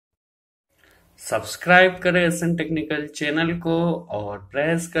Subscribe करें एसन technical channel को और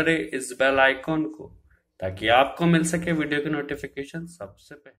प्रेस करें इस बेल आइकॉन को ताकि आपको मिल सके वीडियो की नोटिफिकेशन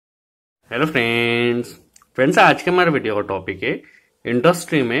सबसे पहले। हेलो फ्रेंड्स आज के हमारे वीडियो का टॉपिक है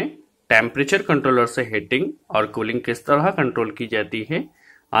इंडस्ट्री में टेम्परेचर कंट्रोलर से हीटिंग और कूलिंग किस तरह कंट्रोल की जाती है।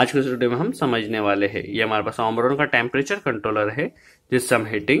 आज के इस वीडियो में हम समझने वाले हैं। ये हमारे पास ओमरॉन का टेम्परेचर कंट्रोलर है जिससे हम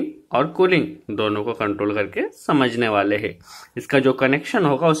हीटिंग और कूलिंग दोनों को कंट्रोल करके समझने वाले हैं। इसका जो कनेक्शन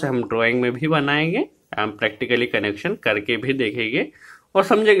होगा उसे हम ड्राइंग में भी बनाएंगे, हम प्रैक्टिकली कनेक्शन करके भी देखेंगे और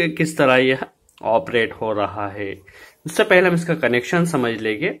समझेंगे किस तरह यह ऑपरेट हो रहा है। इससे पहले हम इसका कनेक्शन समझ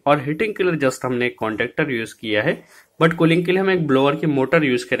लेंगे। और हीटिंग के लिए जस्ट हमने एक कॉन्टेक्टर यूज किया है, बट कूलिंग के लिए हम एक ब्लोअर की मोटर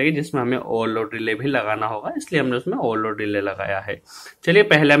यूज करेंगे जिसमें हमें ओवरलोड रिले भी लगाना होगा, इसलिए हमने उसमें ओवरलोड रिले लगाया है। चलिए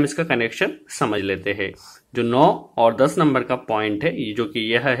पहले हम इसका कनेक्शन समझ लेते हैं। जो 9 और 10 नंबर का पॉइंट है, ये जो कि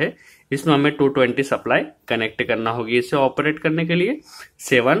यह है, इसमें हमें 220 सप्लाई कनेक्ट करना होगी इसे ऑपरेट करने के लिए।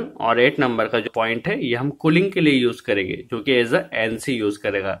 7 और 8 नंबर का जो पॉइंट है ये हम कूलिंग के लिए यूज करेंगे, जो कि एज अ एनसी यूज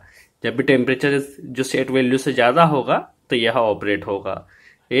करेगा। जब भी टेम्परेचर जो सेट वैल्यू से ज्यादा होगा तो यह ऑपरेट होगा।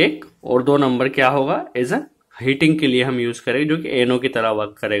 1 और 2 नंबर क्या होगा, एज अ हीटिंग के लिए हम यूज करेंगे, जो कि एनओ की तरह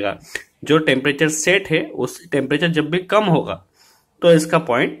वर्क करेगा। जो टेम्परेचर सेट है उस टेम्परेचर जब भी कम होगा तो इसका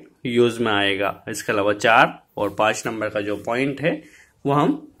पॉइंट यूज में आएगा। इसके अलावा 4 और 5 नंबर का जो पॉइंट है वो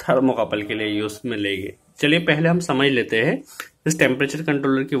हम थर्मोकपल के लिए यूज में लेंगे। चलिए पहले हम समझ लेते हैं इस टेम्परेचर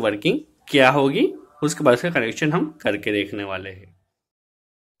कंट्रोलर की वर्किंग क्या होगी, उसके बाद इसका कनेक्शन हम करके देखने वाले हैं।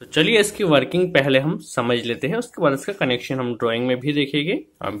 तो चलिए इसकी वर्किंग पहले हम समझ लेते हैं, उसके बाद इसका कनेक्शन हम ड्राइंग में भी देखेंगे,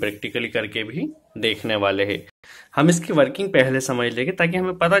 हम प्रैक्टिकली करके भी देखने वाले हैं। हम इसकी वर्किंग पहले समझ लेंगे ताकि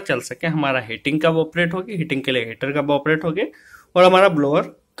हमें पता चल सके हमारा हीटिंग कब ऑपरेट होगी, हीटिंग के लिए हीटर कब ऑपरेट होगे और हमारा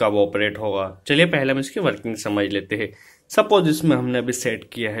ब्लोअर कब ऑपरेट होगा। चलिए पहले हम इसकी वर्किंग समझ लेते हैं। सपोज इसमें हमने अभी सेट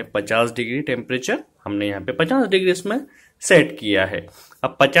किया है 50 डिग्री टेम्परेचर, हमने यहाँ पे 50 डिग्री इसमें सेट किया है।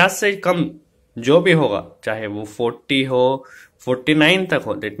 अब 50 से कम जो भी होगा, चाहे वो 40 हो 49 तक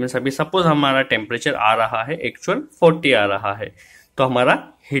हो, दैट मीन्स अभी सपोज हमारा टेम्परेचर आ रहा है एक्चुअल 40 आ रहा है, तो हमारा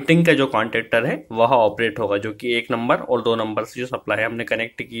हीटिंग का जो कॉन्टेक्टर है वह ऑपरेट होगा, जो कि 1 नंबर और 2 नंबर से जो सप्लाई हमने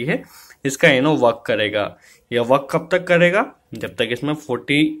कनेक्ट की है इसका एनो वर्क करेगा। यह वर्क कब तक करेगा, जब तक इसमें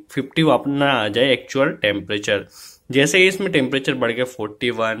 40-50 अपना आ जाए एक्चुअल टेम्परेचर। जैसे ही इसमें टेम्परेचर बढ़ गया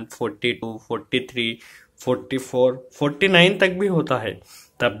 41, 42, 43, 44, 49 तक भी होता है,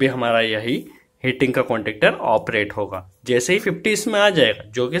 तब भी हमारा यही हीटिंग का कॉन्टेक्टर ऑपरेट होगा। जैसे ही 50 इसमें आ जाएगा,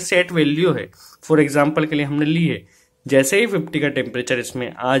 जो कि सेट वैल्यू है, फॉर एग्जांपल के लिए हमने ली है, जैसे ही 50 का टेम्परेचर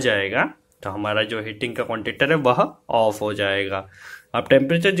इसमें आ जाएगा तो हमारा जो हीटिंग का कॉन्टेक्टर है वह ऑफ हो जाएगा। अब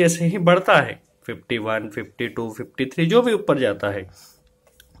टेम्परेचर जैसे ही बढ़ता है 51, 52, 53 जो भी ऊपर जाता है,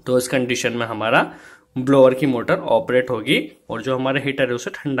 तो इस कंडीशन में हमारा ब्लोअर की मोटर ऑपरेट होगी और जो हमारा हीटर है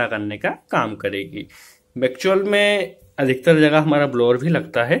उसे ठंडा करने का काम करेगी। एक्चुअल में अधिकतर जगह हमारा ब्लोअर भी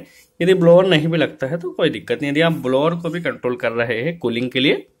लगता है, यदि ब्लोअर नहीं भी लगता है तो कोई दिक्कत नहीं। यदि आप ब्लोअर को भी कंट्रोल कर रहे हैं कूलिंग के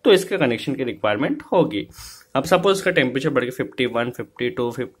लिए तो इसके कनेक्शन की रिक्वायरमेंट होगी। अब सपोज इसका टेम्परेचर बढ़ के 51,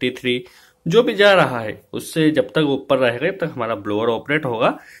 52, 53 जो भी जा रहा है, उससे जब तक ऊपर रहेगा तब तक हमारा ब्लोअर ऑपरेट होगा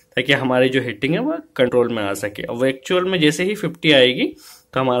ताकि हमारी जो हीटिंग है वह कंट्रोल में आ सके। अब एक्चुअल में जैसे ही 50 आएगी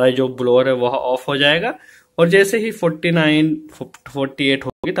तो हमारा जो ब्लोअर है वह ऑफ हो जाएगा और जैसे ही 49, 48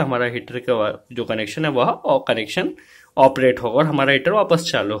 होगी तो हमारा हीटर का जो कनेक्शन है वह कनेक्शन ऑपरेट होगा और हमारा हीटर वापस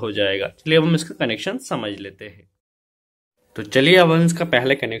चालू हो जाएगा। चलिए अब हम इसका कनेक्शन समझ लेते हैं। तो चलिए अब हम इसका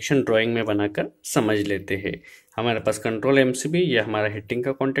पहले कनेक्शन ड्राइंग में बनाकर समझ लेते हैं। हमारे पास कंट्रोल एमसीबी, ये हमारा हीटिंग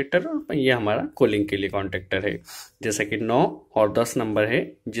का कॉन्टेक्टर और ये हमारा कूलिंग के लिए कॉन्टेक्टर है। जैसा कि 9 और 10 नंबर है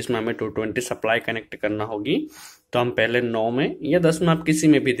जिसमें हमें 220 सप्लाई कनेक्ट करना होगी, तो हम पहले 9 में या 10 में आप किसी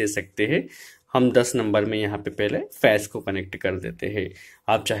में भी दे सकते हैं। हम 10 नंबर में यहाँ पे पहले फैस को कनेक्ट कर देते हैं।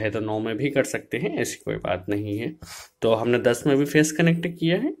 आप चाहे तो 9 में भी कर सकते हैं, ऐसी कोई बात नहीं है। तो हमने 10 में भी फेस कनेक्ट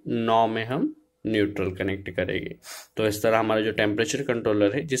किया है, 9 में हम न्यूट्रल कनेक्ट करेंगे। तो इस तरह हमारा जो टेम्परेचर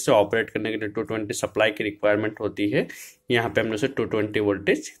कंट्रोलर है जिससे ऑपरेट करने के लिए 220 सप्लाई की रिक्वायरमेंट होती है, यहाँ पे हमने उसे 220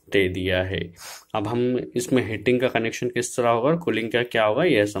 वोल्टेज दे दिया है। अब हम इसमें हीटिंग का कनेक्शन किस तरह होगा और कूलिंग का क्या होगा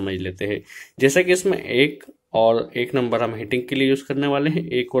यह समझ लेते हैं। जैसा कि इसमें 1 नंबर हम हीटिंग के लिए यूज करने वाले हैं,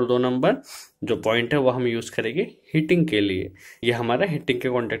 1 और 2 नंबर जो पॉइंट है वो हम यूज करेंगे हीटिंग के लिए। ये हमारा हीटिंग के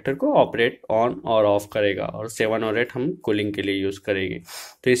कॉन्टेक्टर को ऑपरेट ऑन और ऑफ करेगा और 7 और 8 हम कूलिंग के लिए यूज करेंगे।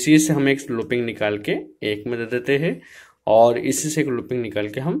 तो इसी से हम एक लूपिंग निकाल के 1 में दे देते हैं और इसी से एक लूपिंग निकाल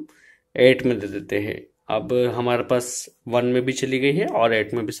के हम 8 में दे देते हैं। अब हमारे पास 1 में भी चली गई है और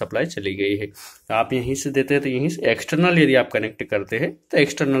 8 में भी सप्लाई चली गई है। तो आप यहीं से देते हैं तो यहीं से एक्सटर्नल यदि आप कनेक्ट करते हैं तो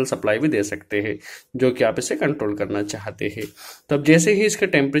एक्सटर्नल सप्लाई भी दे सकते हैं, जो कि आप इसे कंट्रोल करना चाहते हैं। तो अब जैसे ही इसका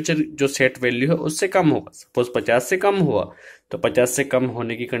टेम्परेचर जो सेट वैल्यू है उससे कम होगा, सपोज 50 से कम हुआ, तो 50 से कम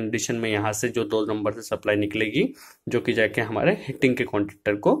होने की कंडीशन में यहाँ से जो 2 नंबर से सप्लाई निकलेगी, जो कि जाके हमारे हीटिंग के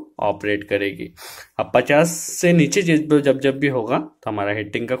कॉन्टेक्टर को ऑपरेट करेगी। अब 50 से नीचे जब जब भी होगा तो हमारा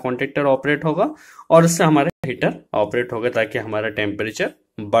हीटिंग का कॉन्टेक्टर ऑपरेट होगा और उससे हमारे हीटर ऑपरेट होगा, ताकि हमारा टेम्परेचर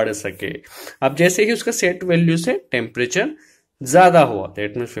बढ़ सके। अब जैसे ही उसका सेट वैल्यू से टेम्परेचर ज्यादा हुआ,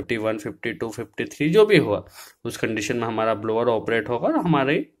 दैट मीन 51, 52, 53 जो भी हुआ, उस कंडीशन में हमारा ब्लोअर ऑपरेट होगा और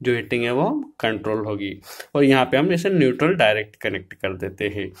हमारी जो हीटिंग है वो कंट्रोल होगी। और यहाँ पे हम जैसे न्यूट्रल डायरेक्ट कनेक्ट कर देते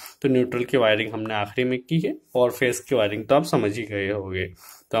हैं। तो न्यूट्रल की वायरिंग हमने आखिरी में की है और फेस की वायरिंग तो आप समझ ही गए होंगे।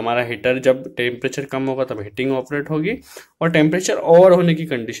 तो हमारा हीटर जब टेम्परेचर कम होगा तब हीटिंग ऑपरेट होगी और टेम्परेचर ओवर होने की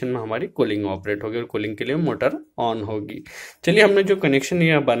कंडीशन में हमारी कूलिंग ऑपरेट होगी और कूलिंग के लिए मोटर ऑन होगी। चलिए, हमने जो कनेक्शन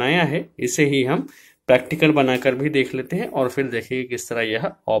यह बनाया है इसे ही हम प्रैक्टिकल बनाकर भी देख लेते हैं और फिर देखिए किस तरह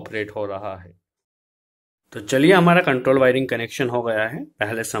यह ऑपरेट हो रहा है। तो चलिए, हमारा कंट्रोल वायरिंग कनेक्शन हो गया है,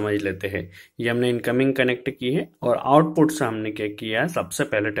 पहले समझ लेते हैं। ये हमने इनकमिंग कनेक्ट की है और आउटपुट से हमने क्या किया है, सबसे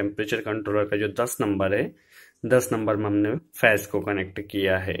पहले टेम्परेचर कंट्रोलर का जो 10 नंबर है, 10 नंबर में हमने फैज को कनेक्ट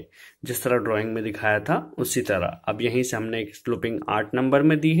किया है, जिस तरह ड्राइंग में दिखाया था उसी तरह। अब यहीं से हमने एक लूपिंग 8 नंबर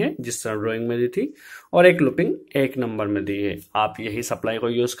में दी है, जिस तरह ड्राइंग में दी थी, और एक लूपिंग 1 नंबर में दी है। आप यही सप्लाई को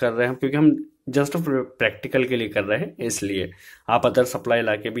यूज कर रहे हैं क्योंकि हम जस्ट प्रैक्टिकल के लिए कर रहे हैं, इसलिए आप अदर सप्लाई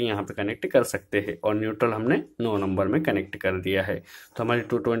लाके भी यहाँ पे कनेक्ट कर सकते हैं। और न्यूट्रल हमने 9 नंबर में कनेक्ट कर दिया है। तो हमारी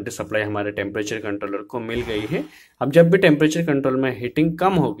 220 सप्लाई हमारे टेम्परेचर कंट्रोलर को मिल गई है। अब जब भी टेम्परेचर कंट्रोल में हीटिंग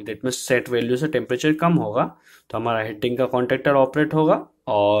कम होगी, दैट मीन सेट वैल्यू से टेम्परेचर कम होगा, तो हमारा हीटिंग का कॉन्टेक्टर ऑपरेट होगा।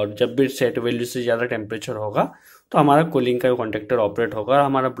 और जब भी सेट वैल्यू से ज़्यादा टेम्परेचर होगा तो हमारा कूलिंग का कॉन्टेक्टर ऑपरेट होगा और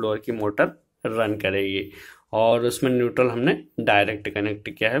हमारा ब्लोअर की मोटर रन करेगी। और उसमें न्यूट्रल हमने डायरेक्ट कनेक्ट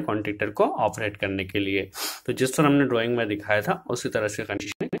किया है कॉन्टेक्टर को ऑपरेट करने के लिए। तो जिस तरह हमने ड्राइंग में दिखाया था उसी तरह से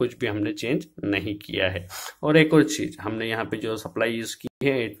कंडीशन में कुछ भी हमने चेंज नहीं किया है। और एक और चीज, हमने यहाँ पे जो सप्लाई यूज की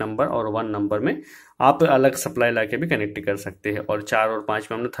है 8 नंबर और 1 नंबर में, आप अलग सप्लाई लाके भी कनेक्ट कर सकते हैं। और 4 और 5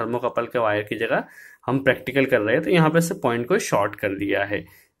 में हमने थर्मोकपल के वायर की जगह हम प्रैक्टिकल कर रहे हैं, तो यहाँ पे से पॉइंट को शॉर्ट कर दिया है।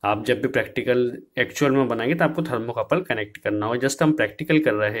 आप जब भी प्रैक्टिकल एक्चुअल में बनाएंगे तो आपको थर्मोकपल कनेक्ट करना होगा, जस्ट हम प्रैक्टिकल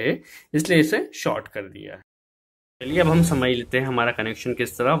कर रहे हैं इसलिए इसे शॉर्ट कर दिया है। चलिए, अब हम समझ लेते हैं हमारा कनेक्शन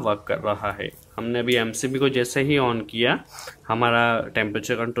किस तरह वर्क कर रहा है। हमने अभी एमसीबी को जैसे ही ऑन किया, हमारा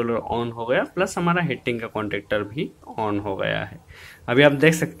टेम्परेचर कंट्रोलर ऑन हो गया, प्लस हमारा हीटिंग का कॉन्टेक्टर भी ऑन हो गया है। अभी आप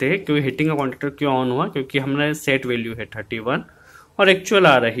देख सकते हैं कि हीटिंग का कॉन्टेक्टर क्यों ऑन हुआ, क्योंकि हमने सेट वैल्यू है 31 और एक्चुअल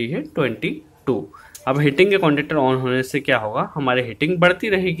आ रही है 22। अब हीटिंग के कॉन्टेक्टर ऑन होने से क्या होगा, हमारी हीटिंग बढ़ती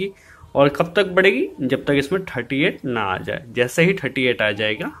रहेगी। और कब तक बढ़ेगी, जब तक इसमें 38 ना आ जाए। जैसे ही 38 आ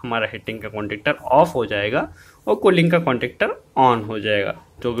जाएगा, हमारा हीटिंग का कॉन्टेक्टर ऑफ हो जाएगा और कूलिंग का कॉन्टेक्टर ऑन हो जाएगा।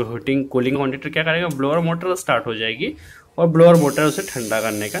 तो हीटिंग कूलिंग कॉन्टेक्टर क्या करेगा, ब्लोअर मोटर स्टार्ट हो जाएगी और ब्लोअर मोटर उसे ठंडा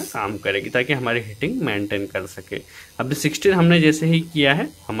करने का काम करेगी, ताकि हमारी हीटिंग मेंटेन कर सके। अब 16 हमने जैसे ही किया है,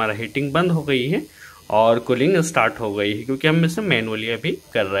 हमारा हीटिंग बंद हो गई है और कूलिंग स्टार्ट हो गई है, क्योंकि हम इसे मैनुअली अभी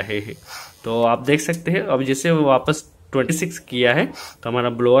कर रहे हैं। तो आप देख सकते हैं, अब जैसे वापस 26 किया है तो हमारा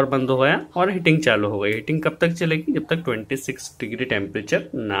ब्लोअर बंद हो गया और हीटिंग चालू हो गई। हीटिंग कब तक चलेगी, जब तक 26 डिग्री टेम्परेचर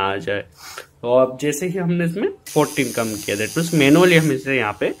ना आ जाए। तो अब जैसे ही हमने इसमें 14 कम किया, दैट मीन्स मैनुअली हम इसे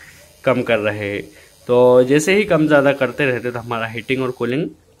यहाँ पे कम कर रहे हैं। तो जैसे ही कम ज़्यादा करते रहते तो हमारा हीटिंग और कूलिंग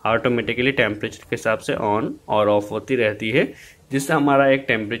ऑटोमेटिकली टेम्परेचर के हिसाब से ऑन और ऑफ होती रहती है, जिससे हमारा एक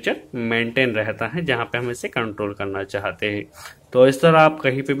टेम्परेचर मेंटेन रहता है जहाँ पे हम इसे कंट्रोल करना चाहते हैं। तो इस तरह आप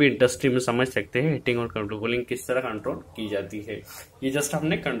कहीं पे भी इंडस्ट्री में समझ सकते हैं हीटिंग और कूलिंग किस तरह कंट्रोल की जाती है। ये जस्ट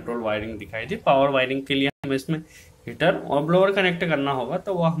हमने कंट्रोल वायरिंग दिखाई थी। पावर वायरिंग के लिए हमें इसमें हीटर और ब्लोअर कनेक्ट करना होगा,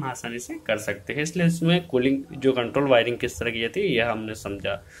 तो वो हम आसानी से कर सकते हैं। इसलिए इसमें कूलिंग जो कंट्रोल वायरिंग किस तरह की जाती है यह हमने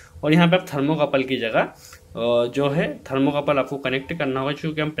समझा। और यहाँ पे आप थर्मोकपल की जगह जो है थर्मोकपल आपको कनेक्ट करना होगा,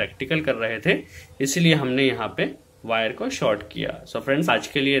 क्योंकि हम प्रैक्टिकल कर रहे थे इसीलिए हमने यहाँ पे वायर को शॉर्ट किया। सो फ्रेंड्स, आज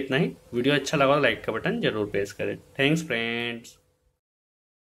के लिए इतना ही। वीडियो अच्छा लगा तो लाइक का बटन जरूर प्रेस करें। Thanks friends.